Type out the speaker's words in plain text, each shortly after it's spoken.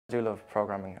I do love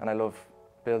programming, and I love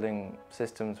building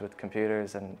systems with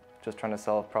computers and just trying to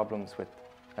solve problems with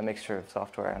a mixture of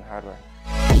software and hardware.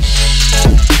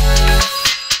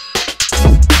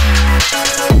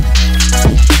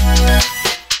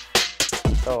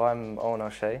 So I'm Eoghan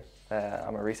O'Shea.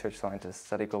 I'm a research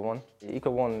scientist at Eco1.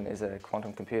 Eco1 is a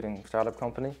quantum computing startup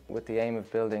company with the aim of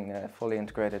building a fully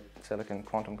integrated silicon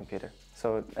quantum computer.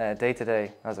 So day to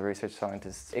day as a research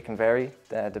scientist, it can vary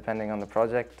depending on the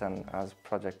project and as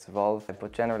projects evolve.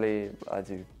 But generally I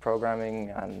do programming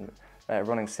and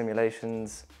running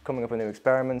simulations, coming up with new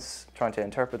experiments, trying to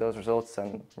interpret those results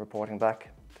and reporting back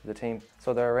to the team.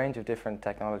 So there are a range of different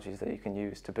technologies that you can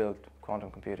use to build quantum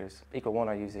computers. Eco1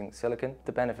 are using silicon.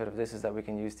 The benefit of this is that we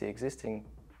can use the existing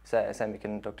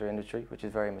semiconductor industry, which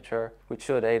is very mature, which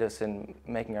should aid us in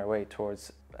making our way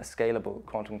towards a scalable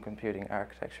quantum computing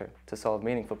architecture to solve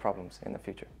meaningful problems in the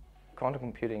future. Quantum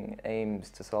computing aims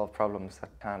to solve problems that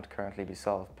can't currently be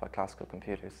solved by classical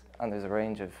computers, and there's a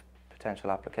range of potential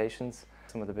applications.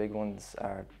 Some of the big ones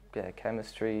are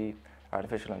chemistry,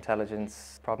 artificial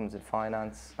intelligence, problems in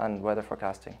finance and weather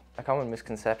forecasting. A common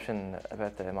misconception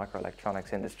about the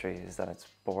microelectronics industry is that it's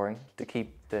boring. To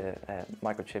keep the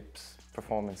microchips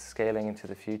performance scaling into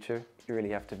the future, you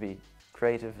really have to be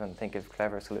creative and think of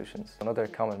clever solutions. Another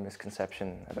common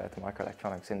misconception about the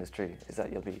microelectronics industry is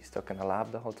that you'll be stuck in a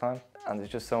lab the whole time. And there's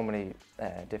just so many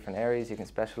different areas you can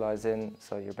specialize in,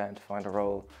 so you're bound to find a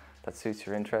role that suits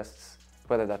your interests,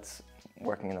 whether that's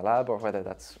working in a lab or whether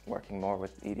that's working more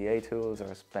with EDA tools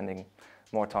or spending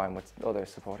more time with other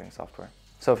supporting software.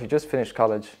 So if you just finished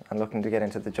college and looking to get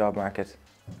into the job market,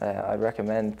 I'd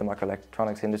recommend the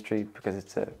microelectronics industry because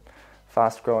it's a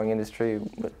fast-growing industry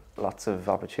with lots of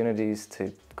opportunities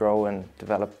to grow and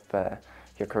develop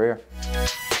your career.